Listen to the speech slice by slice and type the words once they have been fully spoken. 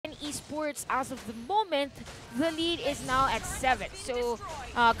Esports, as of the moment, the lead is now at 7. So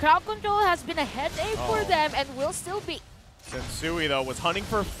crowd control has been a headache for them and will still be. Sensui, though, was hunting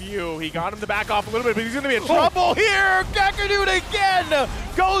for Few. He got him to back off a little bit, but he's going to be in trouble here. Kakadu again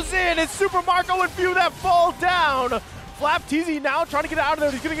goes in. It's Super Marco and Few that fall down. Flap TZ now trying to get out of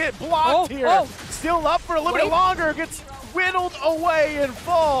there. He's going to get blocked here. Still up for a little bit longer. Gets whittled away and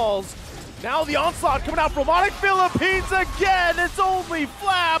falls. Now the onslaught coming out from ONIC Philippines again. It's only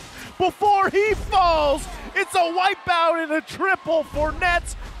Flap before he falls. It's a wipeout and a triple for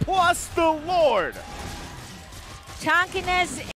Nets plus the Lord. Tankiness